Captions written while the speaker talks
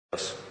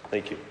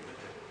Thank you.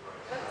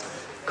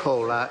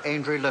 Call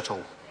Andrew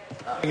Little.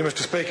 Thank you,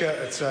 Mr Speaker.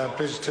 It's a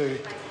pleasure to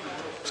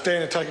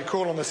stand and take a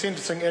call on the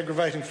Sentencing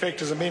Aggravating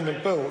Factors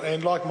Amendment Bill,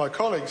 and like my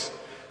colleagues,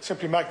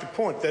 simply make the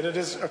point that it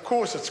is, of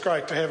course, it's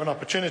great to have an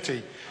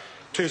opportunity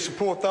to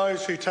support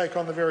those who take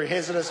on the very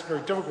hazardous,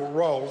 very difficult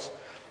roles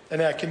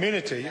in our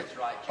community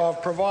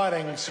of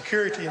providing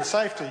security and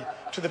safety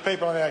to the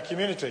people in our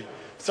community,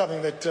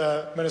 something that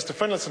Minister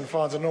Finlayson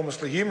finds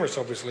enormously humorous,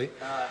 obviously.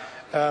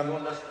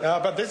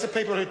 But these are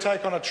people who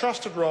take on a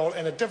trusted role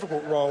and a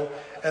difficult role,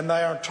 and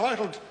they are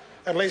entitled,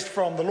 at least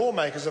from the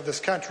lawmakers of this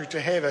country, to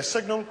have a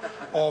signal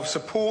of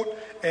support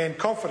and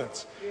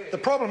confidence. The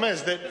problem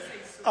is that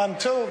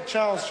until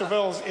Charles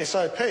Chauvel's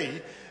SOP,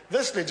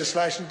 this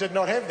legislation did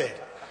not have that.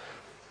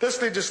 This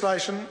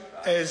legislation,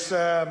 as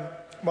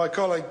my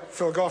colleague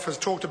Phil Goff has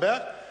talked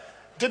about,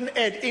 didn't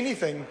add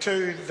anything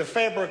to the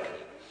fabric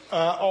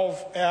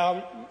of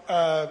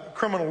our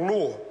criminal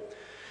law.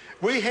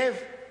 We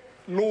have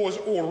laws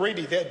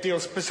already that deal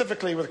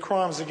specifically with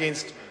crimes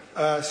against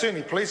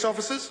certainly police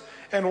officers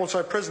and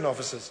also prison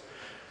officers.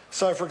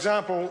 So, for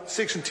example,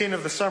 Section 10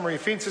 of the Summary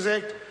Offences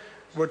Act,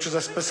 which is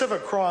a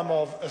specific crime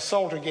of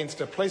assault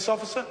against a police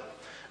officer,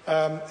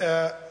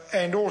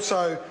 and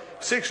also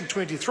Section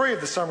 23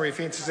 of the Summary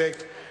Offences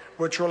Act,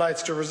 which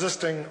relates to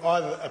resisting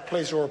either a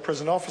police or a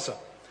prison officer.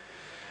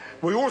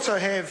 We also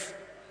have,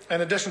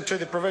 in addition to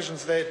the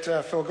provisions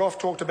that Phil Goff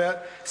talked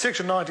about,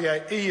 Section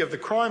 98E of the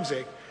Crimes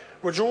Act,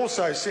 which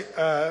also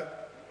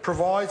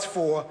provides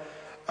for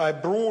a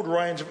broad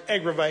range of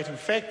aggravating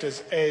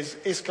factors as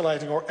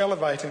escalating or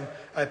elevating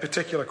a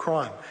particular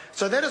crime.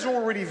 So that is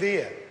already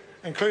there,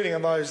 including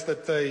in those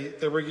that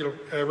the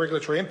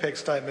regulatory impact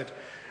statement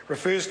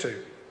refers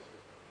to.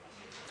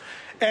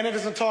 And it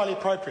is entirely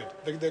appropriate.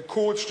 The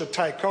courts should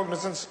take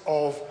cognizance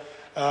of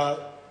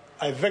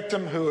a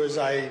victim who is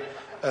a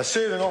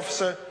serving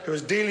officer who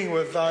is dealing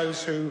with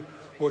those who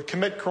would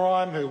commit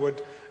crime, who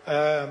would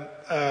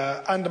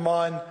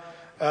undermine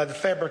the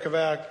fabric of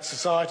our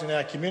society and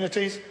our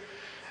communities,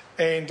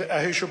 and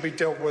who should be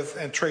dealt with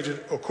and treated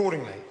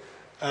accordingly.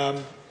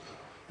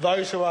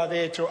 Those who are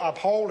there to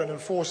uphold and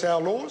enforce our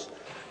laws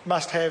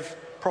must have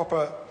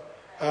proper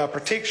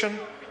protection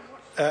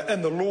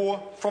in the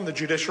law from the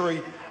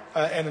judiciary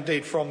and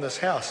indeed from this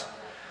House.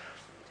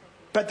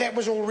 But that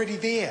was already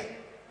there.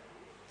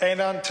 And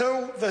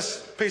until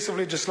this piece of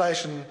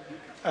legislation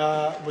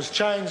was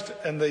changed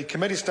in the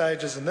committee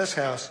stages in this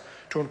House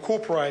to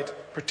incorporate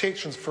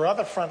protections for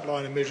other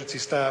frontline emergency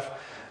staff,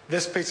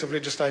 this piece of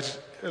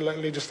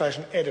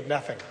legislation added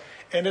nothing.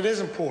 And it is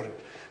important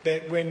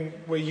that when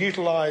we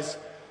utilise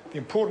the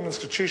important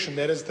institution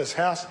that is this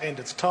House and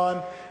its time,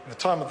 and the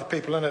time of the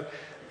people in it,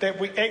 that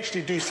we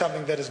actually do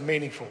something that is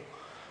meaningful,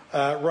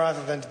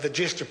 rather than the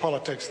gesture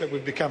politics that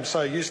we've become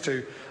so used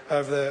to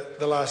over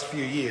the last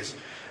few years.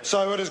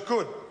 So it is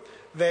good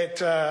that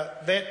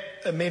that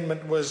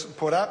amendment was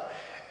put up,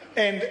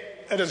 and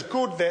it is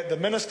good that the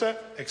Minister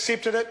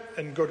accepted it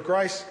in good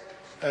grace,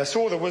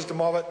 saw the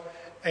wisdom of it,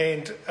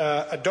 and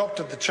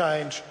adopted the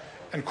change,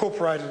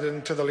 incorporated it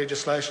into the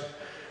legislation.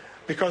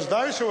 Because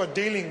those who are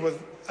dealing with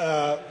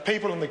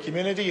people in the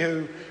community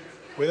who,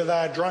 whether they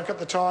are drunk at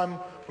the time,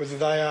 whether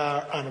they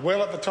are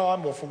unwell at the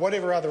time, or for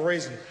whatever other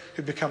reason,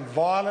 who become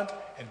violent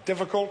and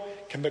difficult,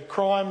 commit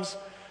crimes,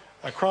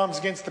 crimes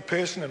against the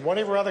person, and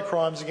whatever other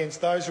crimes against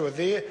those who are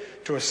there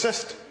to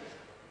assist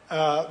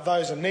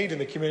those in need in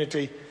the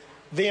community,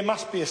 there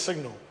must be a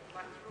signal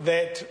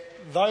that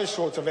those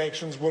sorts of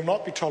actions will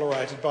not be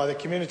tolerated by the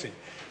community.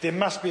 There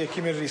must be a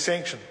community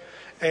sanction.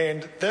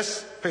 And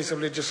this piece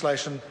of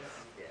legislation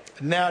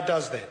now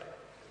does that.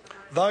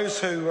 Those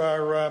who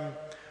are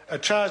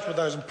charged with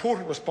those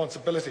important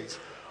responsibilities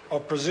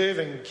of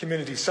preserving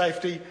community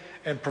safety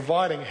and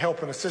providing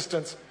help and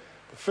assistance,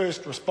 the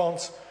first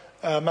response,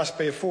 must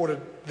be afforded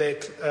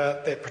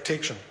that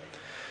protection.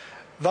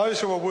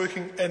 Those who are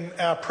working in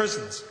our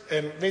prisons,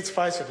 and let's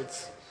face it,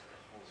 it's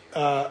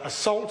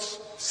assaults,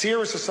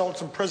 serious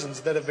assaults in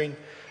prisons that have been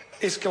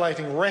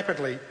escalating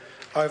rapidly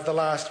over the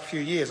last few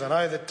years. I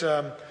know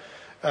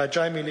that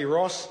Jamie Lee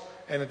Ross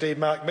and indeed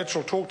Mark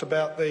Mitchell talked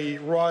about the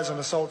rise in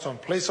assaults on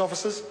police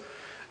officers,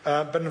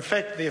 but in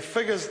fact the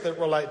figures that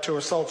relate to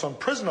assaults on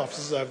prison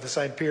officers over the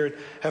same period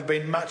have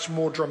been much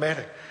more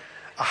dramatic.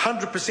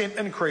 100%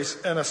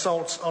 increase in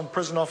assaults on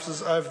prison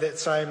officers over that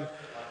same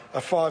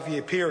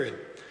 5-year period.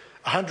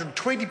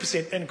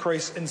 120%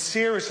 increase in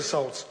serious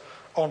assaults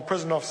on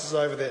prison officers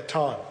over that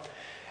time.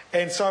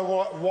 And so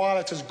while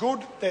it is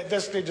good that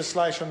this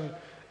legislation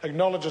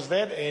acknowledges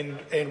that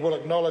and will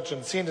acknowledge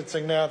in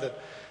sentencing now that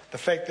the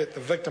fact that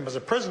the victim is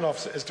a prison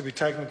officer is to be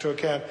taken into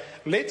account,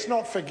 let's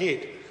not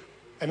forget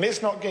and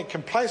let's not get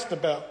complacent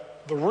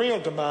about the real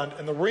demand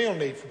and the real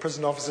need for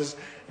prison officers,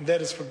 and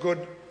that is for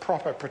good,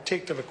 proper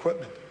protective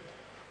equipment.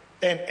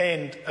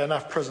 And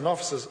enough prison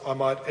officers, I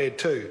might add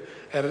too.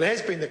 And it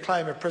has been the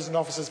claim of prison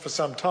officers for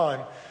some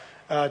time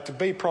to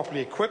be properly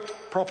equipped,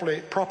 proper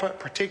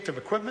protective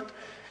equipment,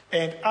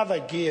 and other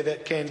gear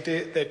that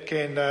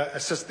can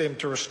assist them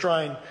to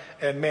restrain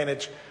and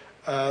manage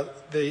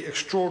the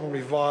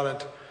extraordinarily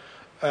violent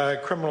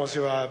criminals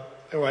who are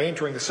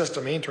entering the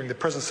system, entering the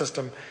prison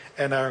system,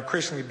 and are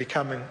increasingly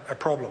becoming a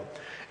problem.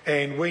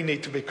 And we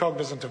need to be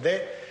cognizant of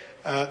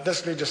that.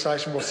 This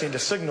legislation will send a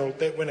signal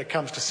that when it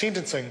comes to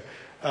sentencing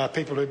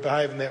people who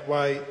behave in that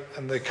way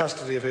in the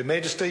custody of Her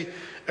Majesty,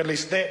 at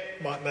least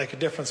that might make a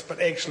difference. But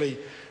actually,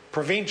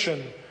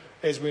 prevention,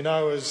 as we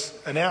know, is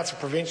an ounce of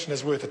prevention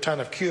is worth a ton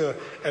of cure,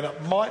 and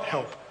it might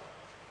help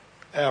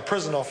our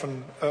prison officer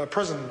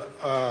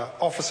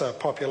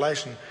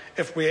population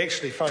if we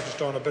actually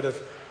focused on a bit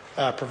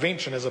of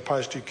prevention as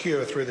opposed to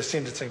cure through the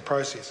sentencing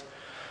process.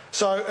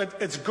 So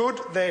it's good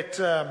that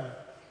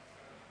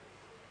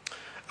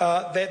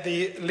that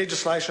the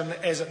legislation,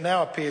 as it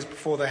now appears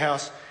before the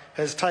House,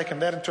 has taken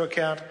that into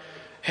account,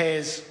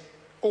 has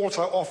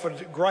also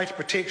offered greater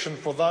protection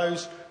for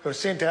those who are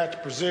sent out to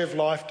preserve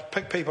life, to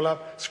pick people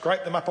up,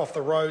 scrape them up off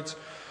the roads,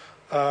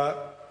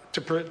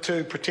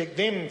 to protect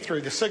them through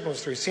the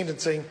signals, through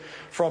sentencing,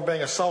 from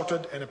being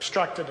assaulted and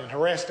obstructed and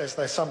harassed as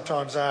they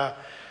sometimes are,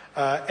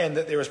 and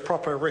that there is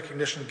proper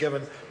recognition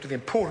given to the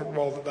important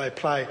role that they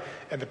play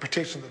and the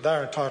protection that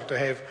they're entitled to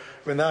have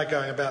when they're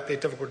going about their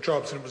difficult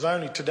jobs. And it was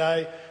only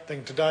today, I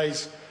think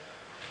today's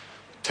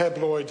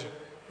tabloid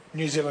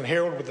New Zealand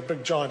Herald with the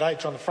big giant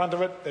H on the front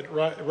of it that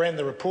ran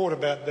the report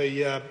about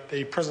the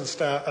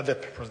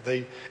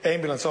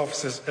ambulance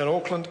officers in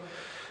Auckland.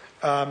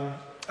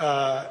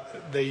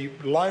 The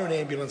lone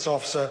ambulance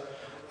officer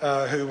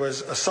who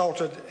was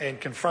assaulted and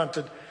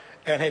confronted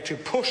and had to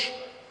push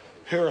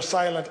her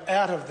assailant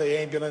out of the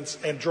ambulance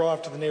and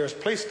drive to the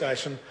nearest police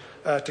station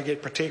to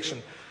get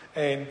protection.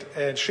 And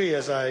she,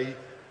 as a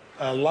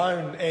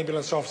lone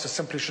ambulance officer,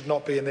 simply should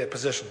not be in that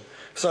position.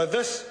 So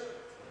this,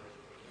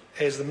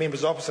 as the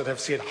members opposite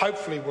have said,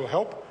 hopefully will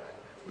help.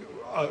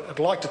 I'd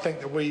like to think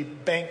that we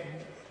bank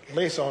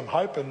less on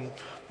hope and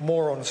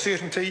more on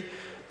certainty,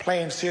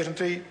 planned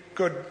certainty,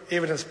 good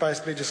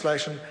evidence-based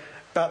legislation.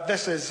 But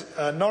this is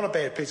not a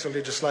bad piece of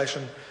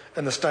legislation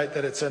in the state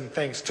that it's in,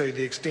 thanks to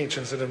the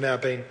extensions that have now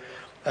been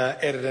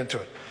added into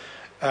it.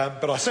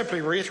 But I simply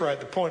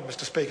reiterate the point,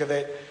 Mr. Speaker,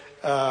 that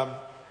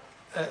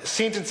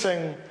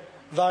sentencing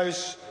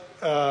those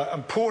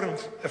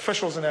important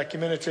officials in our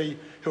community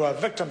who are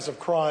victims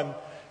of crime,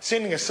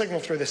 sending a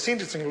signal through the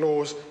sentencing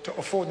laws to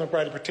afford them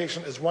greater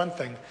protection is one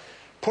thing.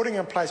 Putting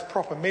in place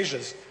proper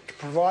measures to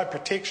provide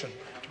protection,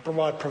 to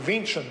provide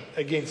prevention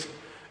against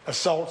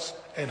assaults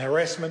and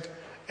harassment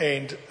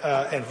and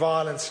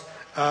violence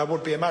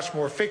would be a much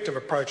more effective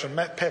approach, and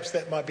perhaps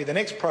that might be the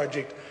next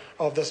project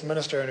of this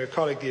Minister and her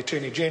colleague, the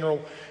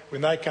Attorney-General, when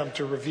they come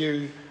to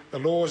review the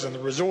laws and the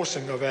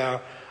resourcing of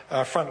our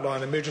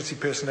frontline emergency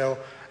personnel,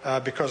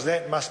 because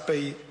that must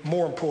be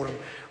more important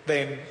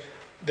than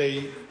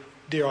the,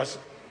 dare I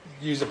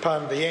use a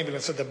pun, the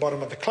ambulance at the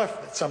bottom of the cliff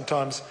that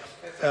sometimes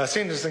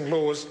sentencing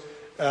laws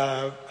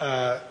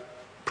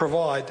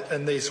provide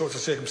in these sorts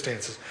of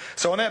circumstances.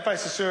 So on that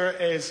basis, sir,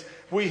 as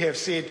we have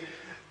said,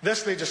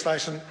 this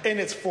legislation in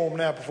its form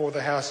now before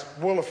the House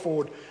will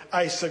afford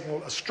a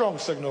signal, a strong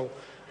signal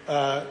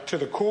to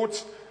the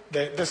courts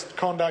that this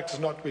conduct is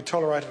not to be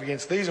tolerated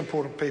against these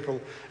important people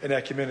in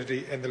our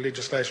community, and the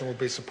legislation will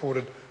be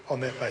supported on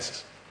that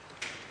basis.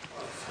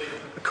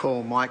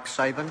 Call Mike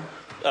Sabin.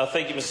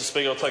 Thank you, Mr.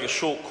 Speaker. I'll take a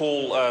short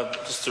call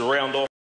just to round off.